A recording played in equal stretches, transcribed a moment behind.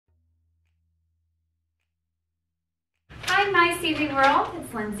my CV world,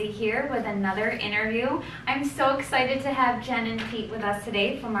 it's Lindsay here with another interview. I'm so excited to have Jen and Pete with us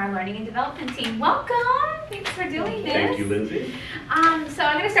today from our Learning and Development team. Welcome! Thanks for doing this. Thank you, Lindsay. So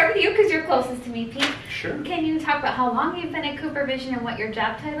I'm going to start with you because you're closest to me, Pete. Sure. Can you talk about how long you've been at CooperVision and what your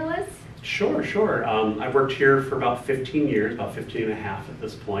job title is? Sure. I've worked here for about 15 years, about 15 and a half at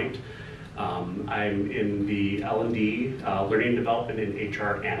this point. I'm in the L&D, Learning and Development and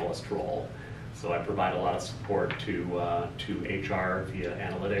HR Analyst role. So I provide a lot of support to HR via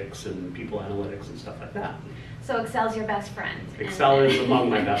analytics and people analytics and stuff like that. So Excel's your best friend. Excel is among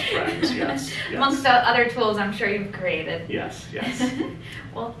my best friends, yes. Amongst the other tools I'm sure you've created. Yes.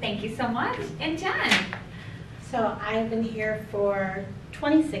 Well, thank you so much. And Jen? So I've been here for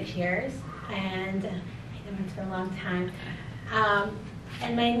 26 years, and it's been a long time.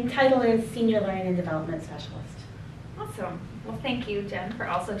 And my title is Senior Learning and Development Specialist. Awesome. Well, thank you, Jen, for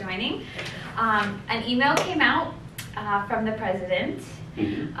also joining. An email came out from the president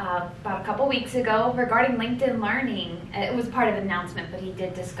about a couple weeks ago regarding LinkedIn Learning. It was part of an announcement, but he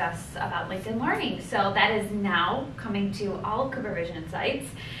did discuss about LinkedIn Learning. So that is now coming to all CooperVision sites.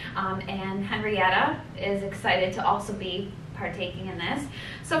 And Henrietta is excited to also be partaking in this.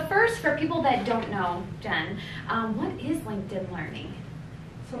 So first, for people that don't know, Jen, what is LinkedIn Learning?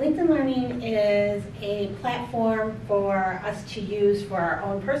 So LinkedIn Learning is a platform for us to use for our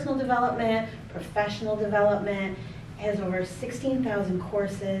own personal development, professional development. It has over 16,000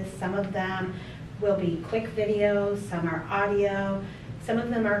 courses. Some of them will be quick videos, some are audio. Some of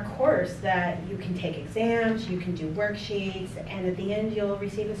them are course that you can take exams, you can do worksheets, and at the end you'll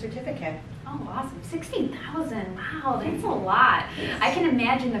receive a certificate. Oh, awesome. 16,000. Wow, that's a lot. I can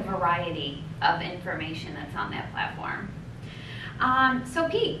imagine the variety of information that's on that platform. So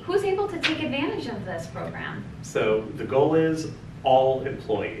Pete, who's able to take advantage of this program? So the goal is all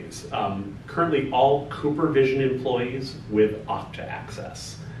employees. Currently all CooperVision employees with Okta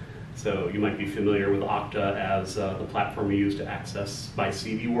access. So you might be familiar with Okta as the platform we use to access my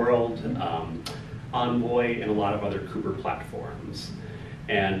CV World, Envoy, and a lot of other Cooper platforms.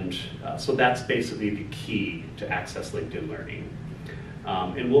 And so that's basically the key to access LinkedIn Learning.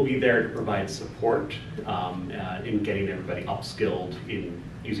 And we'll be there to provide support in getting everybody upskilled in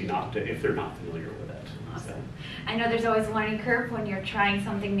using Okta if they're not familiar with it. Awesome. So. I know there's always a learning curve when you're trying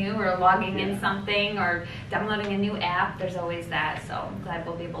something new or logging in something or downloading a new app. There's always that, so I'm glad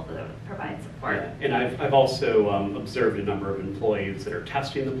we'll be able to provide support. Yeah. And I've also observed a number of employees that are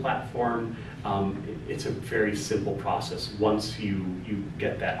testing the platform. It's a very simple process once you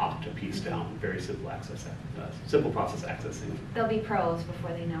get that Okta piece down. Very simple simple process accessing. They'll be pros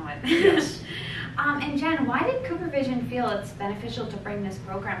before they know it. Yes. And Jen, why did CooperVision feel it's beneficial to bring this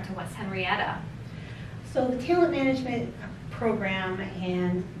program to West Henrietta? So the talent management program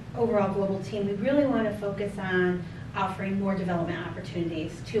and overall global team, we really want to focus on offering more development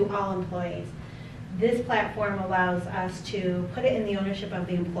opportunities to all employees. This platform allows us to put it in the ownership of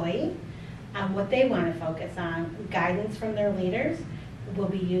the employee, what they want to focus on, guidance from their leaders. We'll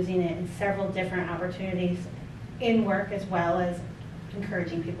be using it in several different opportunities in work as well as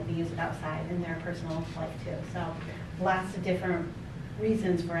encouraging people to use it outside in their personal life too. So lots of different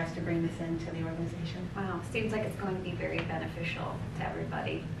reasons for us to bring this into the organization. Wow, seems like it's going to be very beneficial to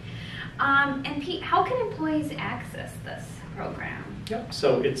everybody. And Pete, how can employees access this program? Yep.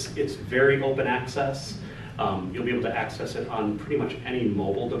 So it's very open access. You'll be able to access it on pretty much any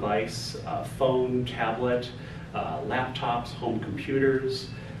mobile device, phone, tablet, laptops, home computers.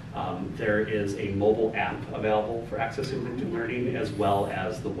 There is a mobile app available for accessing LinkedIn Learning as well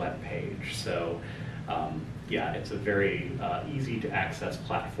as the web page. So yeah, it's a very easy to access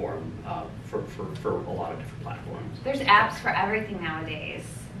platform for a lot of different platforms. There's apps for everything nowadays.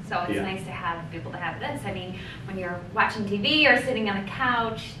 So it's Yeah. nice to have people to have this. I mean, when you're watching TV or sitting on a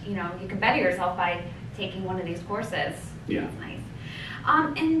couch, you know, you can better yourself by taking one of these courses. Yeah. That's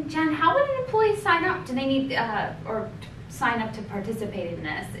nice. And Jen, how would an employee sign up? Do they need or sign up to participate in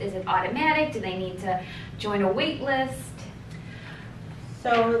this? Is it automatic? Do they need to join a wait list?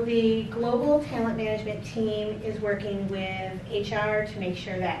 So the global talent management team is working with HR to make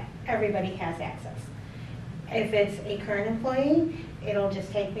sure that everybody has access. If it's a current employee, it'll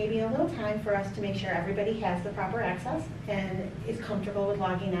just take maybe a little time for us to make sure everybody has the proper access and is comfortable with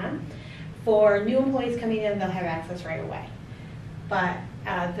logging on. For new employees coming in, they'll have access right away. But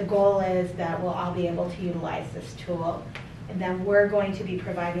the goal is that we'll all be able to utilize this tool. And then we're going to be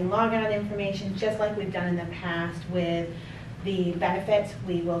providing logon information just like we've done in the past with the benefits.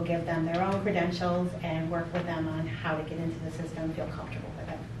 We will give them their own credentials and work with them on how to get into the system and feel comfortable with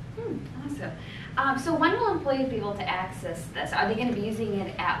it. Awesome. So when will employees be able to access this? Are they going to be using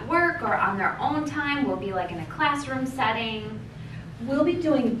it at work or on their own time? Will it be like in a classroom setting? We'll be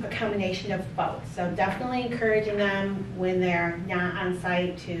doing a combination of both. So definitely encouraging them when they're not on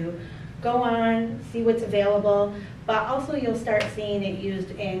site to go on, see what's available, but also you'll start seeing it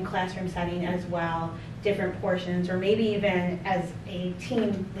used in classroom setting as well, different portions, or maybe even as a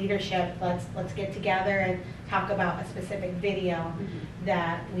team leadership, let's get together and talk about a specific video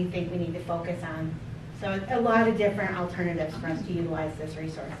that we think we need to focus on. So a lot of different alternatives for us to utilize this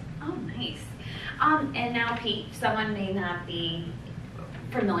resource. Oh, nice. And now, Pete, someone may not be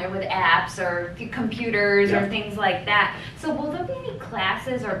familiar with apps or computers or things like that. So will there be any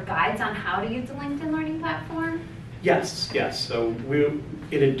classes or guides on how to use the LinkedIn Learning Platform? Yes. So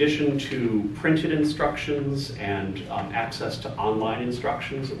in addition to printed instructions and access to online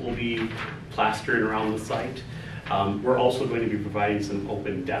instructions that will be plastered around the site, we're also going to be providing some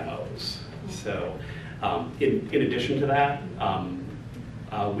open demos. So in addition to that,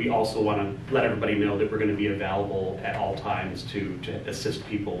 we also want to let everybody know that we're going to be available at all times to assist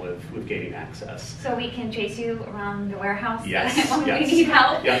people with gaining access. So we can chase you around the warehouse when we need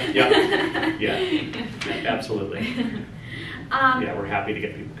help? Yeah, absolutely. We're happy to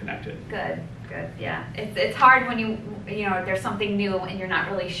get people connected. Good, yeah. It's hard when you know, there's something new and you're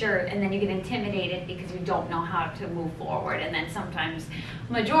not really sure, and then you get intimidated because you don't know how to move forward, and then sometimes,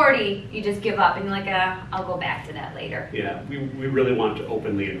 majority, you just give up and you're like, I'll go back to that later. Yeah, we really want to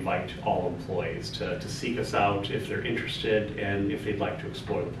openly invite all employees to seek us out if they're interested and if they'd like to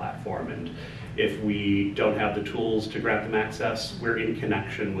explore the platform. And if we don't have the tools to grant them access, we're in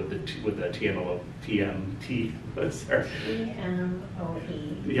connection with the TMOE team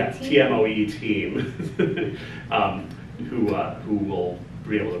who will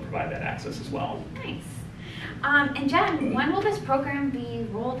be able to provide that access as well. Nice. And Jen, when will this program be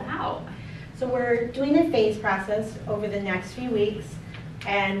rolled out? So we're doing a phase process over the next few weeks,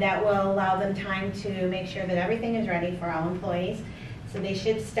 and that will allow them time to make sure that everything is ready for all employees. So they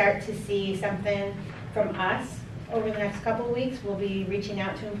should start to see something from us over the next couple of weeks. We'll be reaching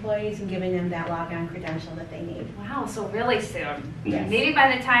out to employees and giving them that logon credential that they need. Wow, so really soon. Yes. Maybe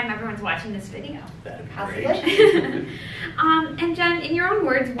by the time everyone's watching this video. That'd be Possibly. And Jen, in your own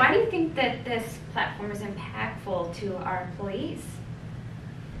words, why do you think that this platform is impactful to our employees?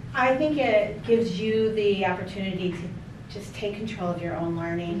 I think it gives you the opportunity to just take control of your own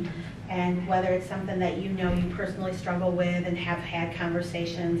learning. And whether it's something that you know you personally struggle with and have had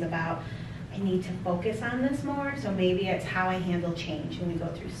conversations about, I need to focus on this more, so maybe it's how I handle change, and we go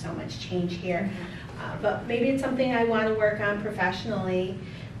through so much change here. But maybe it's something I want to work on professionally.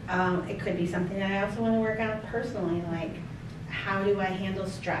 It could be something that I also want to work on personally, like how do I handle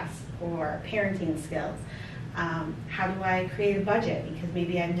stress or parenting skills? How do I create a budget? Because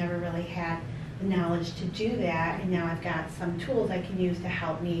maybe I've never really had the knowledge to do that, and now I've got some tools I can use to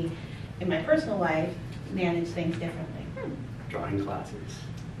help me in my personal life manage things differently. Drawing classes.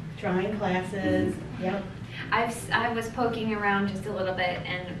 Drawing classes, yep. I was poking around just a little bit,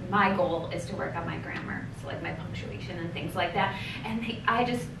 and my goal is to work on my grammar, so like my punctuation and things like that. And I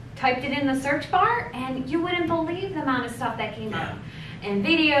just typed it in the search bar, and you wouldn't believe the amount of stuff that came up, and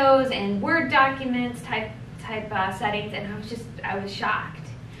videos and Word documents type settings, and I was shocked.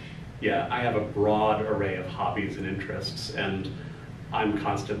 Yeah, I have a broad array of hobbies and interests, and I'm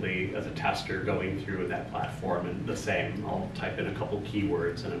constantly, as a tester, going through that platform, and the same. I'll type in a couple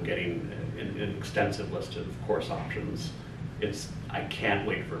keywords and I'm getting an extensive list of course options. I can't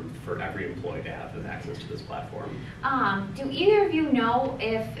wait for every employee to have access to this platform. Do either of you know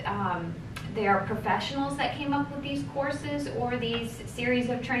if they are professionals that came up with these courses or these series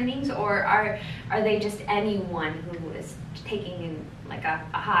of trainings, or are they just anyone who is taking in like a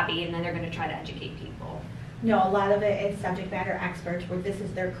hobby and then they're going to try to educate people? No, a lot of it is subject matter experts where this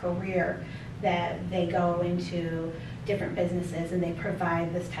is their career, that they go into different businesses and they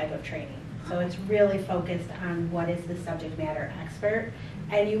provide this type of training. So it's really focused on what is the subject matter expert,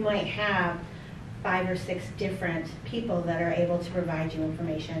 and you might have 5 or 6 different people that are able to provide you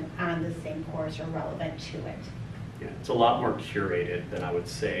information on the same course or relevant to it. Yeah, it's a lot more curated than I would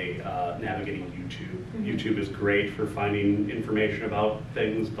say navigating YouTube. YouTube is great for finding information about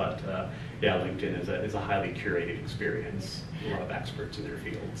things, but yeah, LinkedIn is a highly curated experience. A lot of experts in their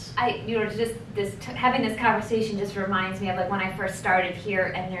fields. Having this conversation just reminds me of like when I first started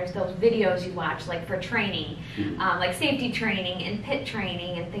here, and there's those videos you watch like for training, like safety training and pit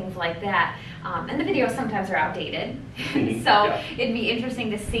training and things like that. And the videos sometimes are outdated, so it'd be interesting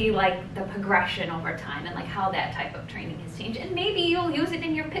to see like the progression over time and like how that type of training has changed. And maybe you'll use it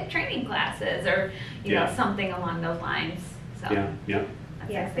in your pit training classes or know something along those lines. So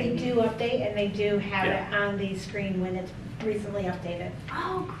Yes, they do update, and they do have it on the screen when it's recently updated.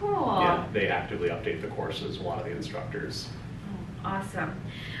 Oh, cool. they actively update the courses, a lot of the instructors. Oh, awesome.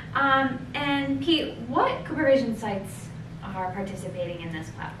 And Pete, what CooperVision sites are participating in this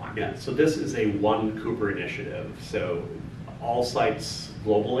platform? Yeah, so this is a One Cooper initiative. So all sites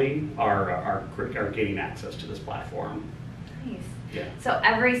globally are gaining access to this platform. Nice. Yeah. So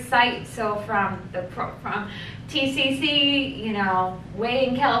every site, so from TCC, you know, way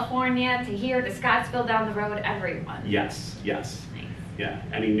in California to here to Scottsville down the road, everyone. Yes, yes. Nice. Yeah,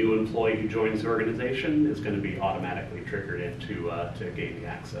 any new employee who joins the organization is going to be automatically triggered into to gain the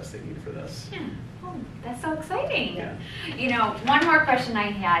access they need for this. Yeah. Oh, that's so exciting. Yeah. You know, one more question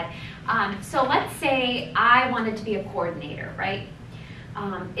I had. So let's say I wanted to be a coordinator, right?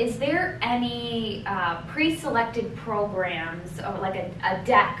 Is there any pre-selected programs or like a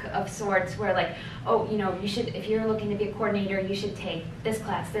deck of sorts where like, oh, you know, you should, if you're looking to be a coordinator, you should take this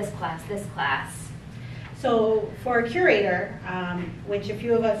class, this class, this class? So for a curator, which a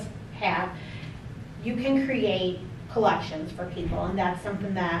few of us have, you can create collections for people, and that's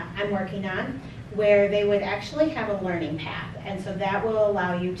something that I'm working on, where they would actually have a learning path. And so that will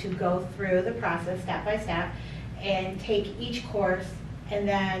allow you to go through the process step by step and take each course and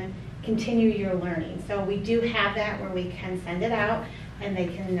then continue your learning. So we do have that where we can send it out, and they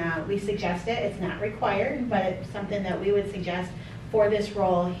can, we suggest it. It's not required, but it's something that we would suggest for this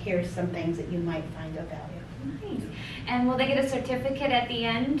role. Here's some things that you might find of value. Nice. And will they get a certificate at the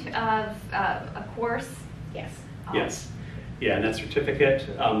end of a course? Yes. Oh. Yes. Yeah, and that certificate,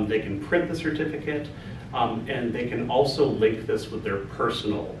 they can print the certificate, and they can also link this with their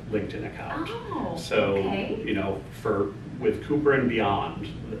personal LinkedIn account. Oh, so, okay. you know, with Cooper and Beyond,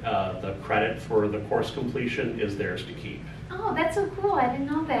 the credit for the course completion is theirs to keep. Oh, that's so cool. I didn't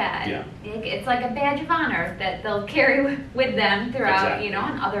know that. Yeah. It's like a badge of honor that they'll carry with them throughout, Exactly. you know,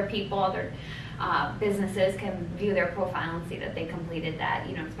 and other people, other businesses can view their profile and see that they completed that,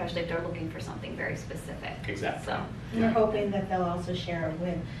 you know, especially if they're looking for something very specific. Exactly. So, We're hoping that they'll also share it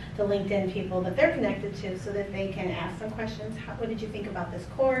with the LinkedIn people that they're connected to, so that they can ask them questions. What did you think about this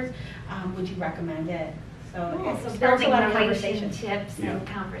course? Would you recommend it? So cool. it So starts a building lot of conversation. relationships Yeah. and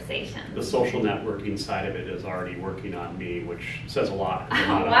conversations. The social networking side of it is already working on me, which says a lot. I'm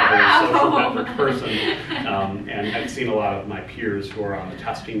not Wow. a very social network person. And I've seen a lot of my peers who are on the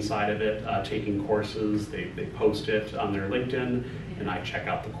testing side of it, taking courses. They post it on their LinkedIn, and I check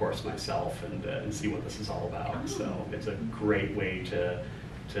out the course myself and see what this is all about. Oh. So it's a great way to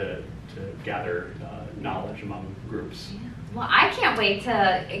gather knowledge among groups. Yeah. Well, I can't wait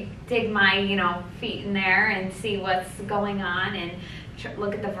to dig my, you know, feet in there and see what's going on and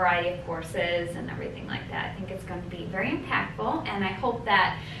look at the variety of courses and everything like that. I think it's going to be very impactful, and I hope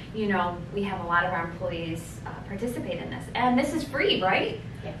that, you know, we have a lot of our employees participate in this. And this is free, right?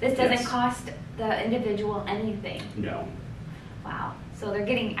 Yes. This doesn't Yes. cost the individual anything. No. Wow. So they're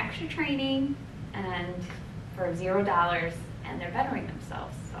getting extra training and for $0, and they're bettering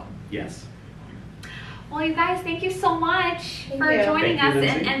themselves. So. Yes. Well, you guys, thank you so much Thank for you. joining Thank you, us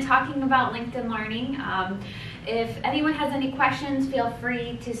Lindsay. and talking about LinkedIn Learning. If anyone has any questions, feel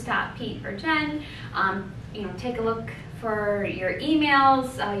free to stop Pete or Jen. You know, take a look for your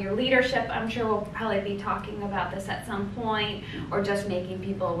emails, your leadership. I'm sure we'll probably be talking about this at some point, or just making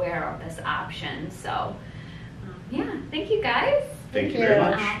people aware of this option. So, yeah, thank you guys. Thank you very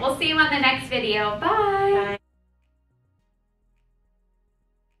much. We'll see you on the next video. Bye. Bye.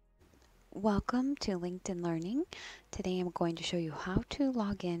 Welcome to LinkedIn Learning. Today I'm going to show you how to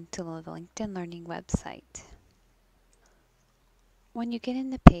log in to the LinkedIn Learning website. When you get in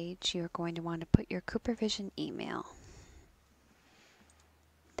the page, you're going to want to put your CooperVision email.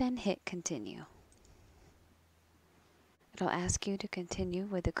 Then hit continue. It'll ask you to continue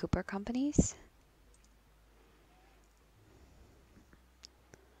with the Cooper companies.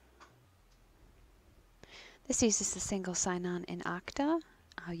 This uses the single sign-on in Okta.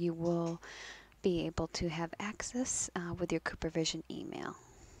 You will be able to have access with your CooperVision email.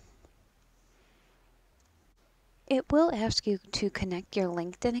 It will ask you to connect your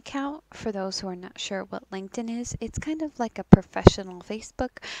LinkedIn account. For those who are not sure what LinkedIn is, it's kind of like a professional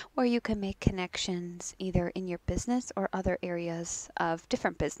Facebook where you can make connections either in your business or other areas of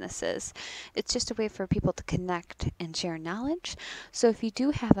different businesses. It's just a way for people to connect and share knowledge. So if you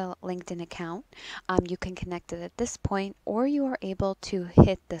do have a LinkedIn account, you can connect it at this point, or you are able to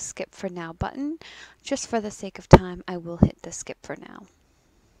hit the skip for now button. Just for the sake of time, I will hit the skip for now.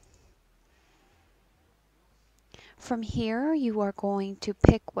 From here, you are going to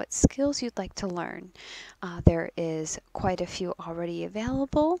pick what skills you'd like to learn. There is quite a few already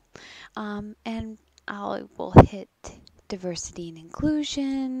available, and I will hit diversity and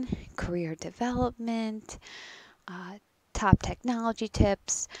inclusion, career development, top technology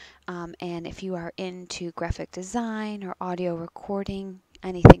tips, and if you are into graphic design or audio recording,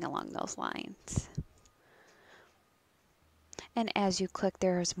 anything along those lines. And as you click,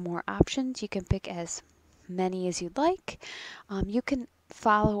 there's more options. You can pick as many as you'd like. You can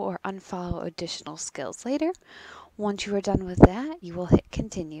follow or unfollow additional skills later. Once you are done with that, you will hit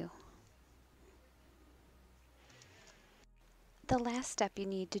continue. The last step you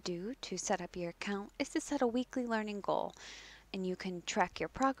need to do to set up your account is to set a weekly learning goal. And you can track your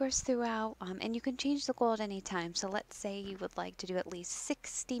progress throughout, and you can change the goal at any time. So let's say you would like to do at least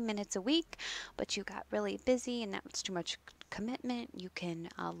 60 minutes a week, but you got really busy and that's too much commitment. You can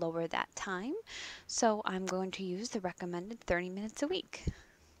lower that time. So I'm going to use the recommended 30 minutes a week.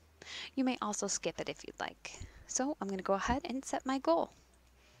 You may also skip it if you'd like. So I'm going to go ahead and set my goal.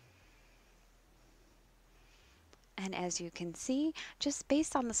 And as you can see, just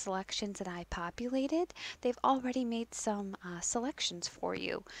based on the selections that I populated, they've already made some selections for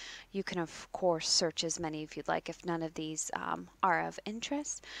you. You can, of course, search as many if you'd like, if none of these are of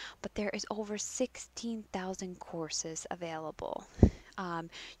interest, but there is over 16,000 courses available.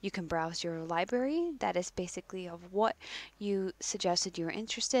 You can browse your library. That is basically of what you suggested you were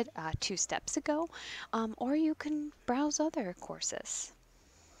interested 2 steps ago, or you can browse other courses.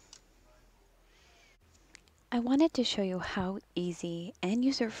 I wanted to show you how easy and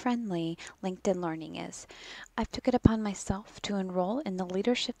user-friendly LinkedIn Learning is. I took it upon myself to enroll in the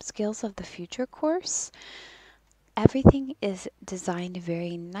Leadership Skills of the Future course. Everything is designed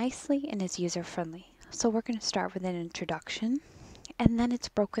very nicely and is user-friendly. So we're going to start with an introduction, and then it's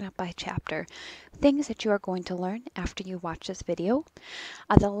broken up by chapter. Things that you are going to learn after you watch this video.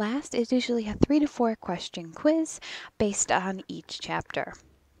 The last is usually a 3 to 4 question quiz based on each chapter.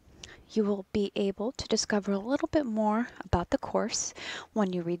 You will be able to discover a little bit more about the course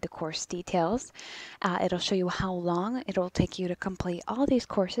when you read the course details. It'll show you how long it'll take you to complete all these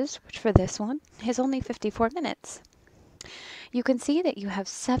courses, which for this one is only 54 minutes. You can see that you have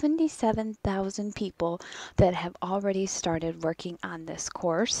 77,000 people that have already started working on this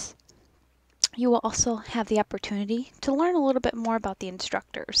course. You will also have the opportunity to learn a little bit more about the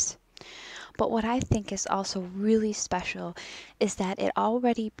instructors. But what I think is also really special is that it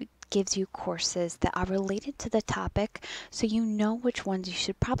already gives you courses that are related to the topic, so you know which ones you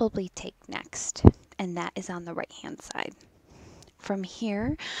should probably take next, and that is on the right hand side. From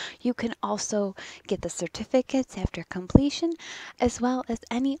here, you can also get the certificates after completion, as well as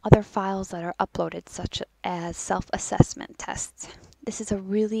any other files that are uploaded, such as self-assessment tests. This is a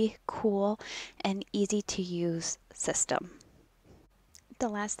really cool and easy to use system. The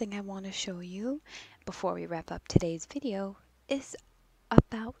last thing I want to show you before we wrap up today's video is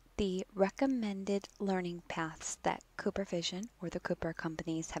about the recommended learning paths that CooperVision or the Cooper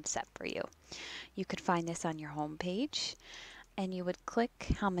companies have set for you. You could find this on your home page, and you would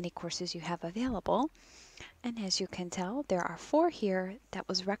click how many courses you have available. And as you can tell, there are 4 here that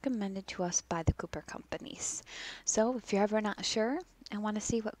was recommended to us by the Cooper companies. So if you're ever not sure and want to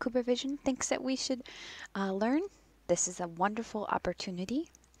see what CooperVision thinks that we should learn, this is a wonderful opportunity.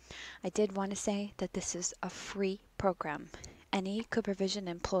 I did want to say that this is a free program. Any CooperVision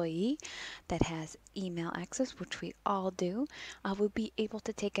employee that has email access, which we all do, will be able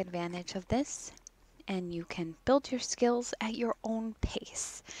to take advantage of this, and you can build your skills at your own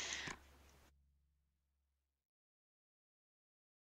pace.